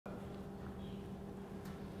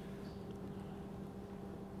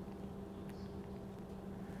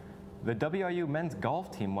The WIU men's golf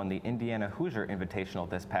team won the Indiana Hoosier Invitational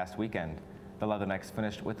this past weekend. The Leathernecks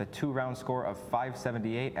finished with a two-round score of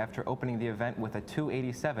 578 after opening the event with a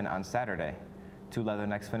 287 on Saturday. Two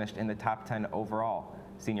Leathernecks finished in the top 10 overall.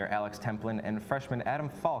 Senior Alex Templin and freshman Adam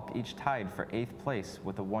Falk each tied for 8th place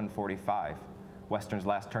with a 145. Western's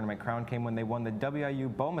last tournament crown came when they won the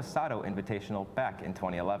WIU Bo Masato Invitational back in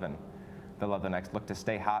 2011. The Leathernecks look to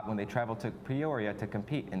stay hot when they travel to Peoria to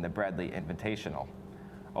compete in the Bradley Invitational.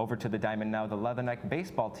 Over to the Diamond now, the Leatherneck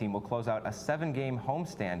baseball team will close out a 7-game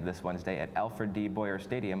homestand this Wednesday at Alfred D. Boyer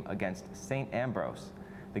Stadium against St. Ambrose.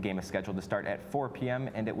 The game is scheduled to start at 4 p.m.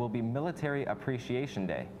 and it will be Military Appreciation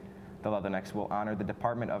Day. The Leathernecks will honor the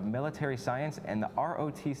Department of Military Science and the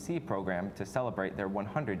ROTC program to celebrate their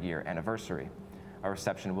 100-year anniversary. A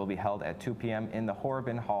reception will be held at 2 p.m. in the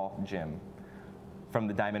Horribin Hall gym. From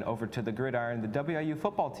the Diamond over to the Gridiron, the WIU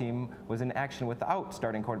football team was in action without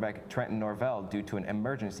starting quarterback Trenton Norvell due to an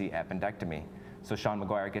emergency appendectomy. So Sean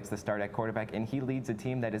McGuire gets the start at quarterback, and he leads a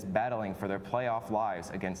team that is battling for their playoff lives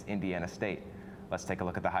against Indiana State. Let's take a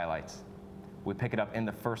look at the highlights. We pick it up in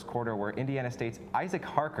the first quarter where Indiana State's Isaac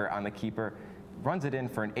Harker on the keeper runs it in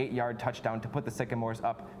for an 8-yard touchdown to put the Sycamores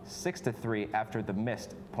up 6-3 after the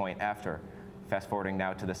missed point after. Fast forwarding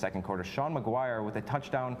now to the second quarter, Sean McGuire with a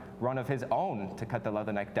touchdown run of his own to cut the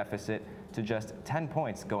Leatherneck deficit to just 10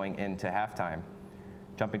 points going into halftime.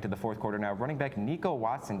 Jumping to the fourth quarter now, running back Nico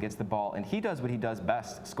Watson gets the ball, and he does what he does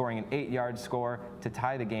best, scoring an 8-yard score to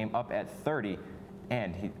tie the game up at 30,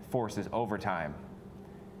 and he forces overtime.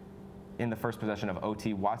 In the first possession of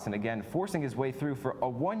OT, Watson again forcing his way through for a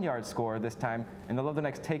 1-yard score this time, and the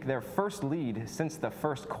Leathernecks take their first lead since the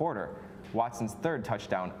first quarter. Watson's third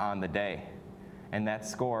touchdown on the day. And that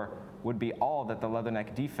score would be all that the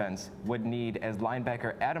Leatherneck defense would need, as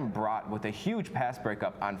linebacker Adam Brott with a huge pass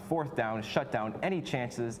breakup on 4th down shut down any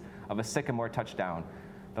chances of a Sycamore touchdown.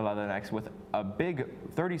 The Leathernecks with a big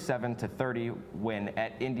 37-30 win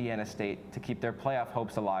at Indiana State to keep their playoff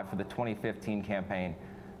hopes alive for the 2015 campaign.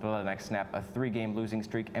 The Leathernecks snap a 3-game losing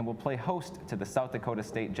streak and will play host to the South Dakota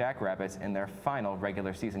State Jackrabbits in their final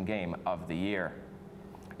regular season game of the year.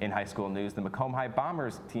 In high school news, the Macomb High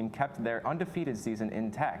Bombers team kept their undefeated season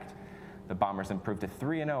intact. The Bombers improved to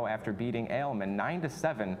 3-0 after beating Ailman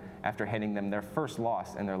 9-7 after handing them their first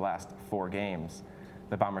loss in their last 4 games.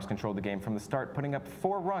 The Bombers controlled the game from the start, putting up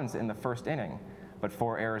 4 runs in the first inning, but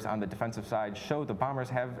 4 errors on the defensive side show the Bombers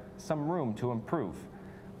have some room to improve.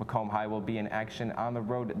 Macomb High will be in action on the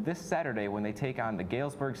road this Saturday when they take on the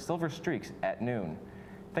Galesburg Silver Streaks at noon.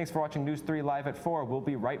 Thanks for watching News 3 Live at 4. We'll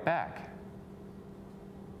be right back.